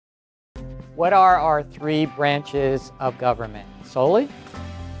What are our three branches of government? Solely?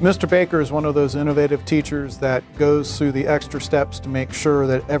 Mr. Baker is one of those innovative teachers that goes through the extra steps to make sure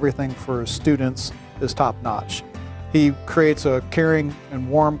that everything for his students is top-notch. He creates a caring and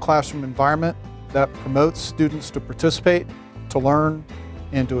warm classroom environment that promotes students to participate, to learn,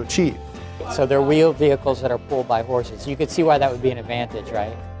 and to achieve. So they're wheeled vehicles that are pulled by horses. You could see why that would be an advantage,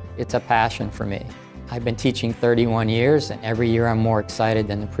 right? It's a passion for me. I've been teaching 31 years, and every year I'm more excited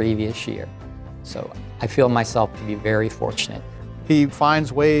than the previous year. So I feel myself to be very fortunate. He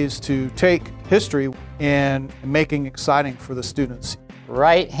finds ways to take history and making it exciting for the students.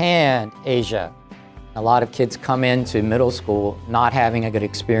 Right hand, Asia. A lot of kids come into middle school not having a good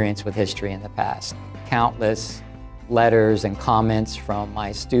experience with history in the past. Countless letters and comments from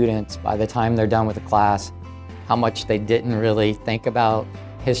my students by the time they're done with the class, how much they didn't really think about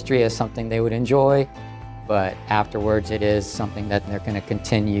history as something they would enjoy, but afterwards it is something that they're going to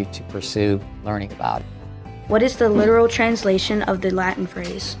continue to pursue learning about. What is the literal translation of the Latin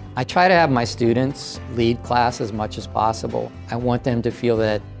phrase? I try to have my students lead class as much as possible. I want them to feel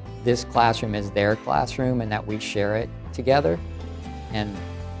that this classroom is their classroom and that we share it together. And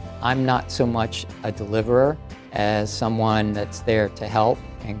I'm not so much a deliverer as someone that's there to help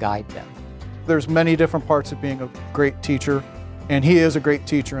and guide them. There's many different parts of being a great teacher, and he is a great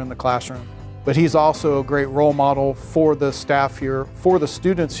teacher in the classroom. But he's also a great role model for the staff here, for the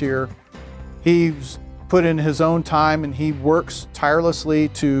students here. He's put in his own time and he works tirelessly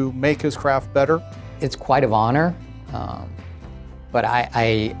to make his craft better. It's quite an honor, but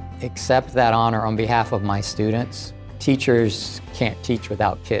I accept that honor on behalf of my students. Teachers can't teach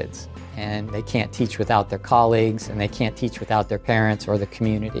without kids, and they can't teach without their colleagues, and they can't teach without their parents or the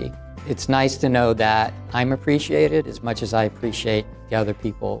community. It's nice to know that I'm appreciated as much as I appreciate the other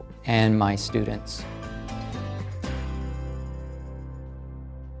people and my students.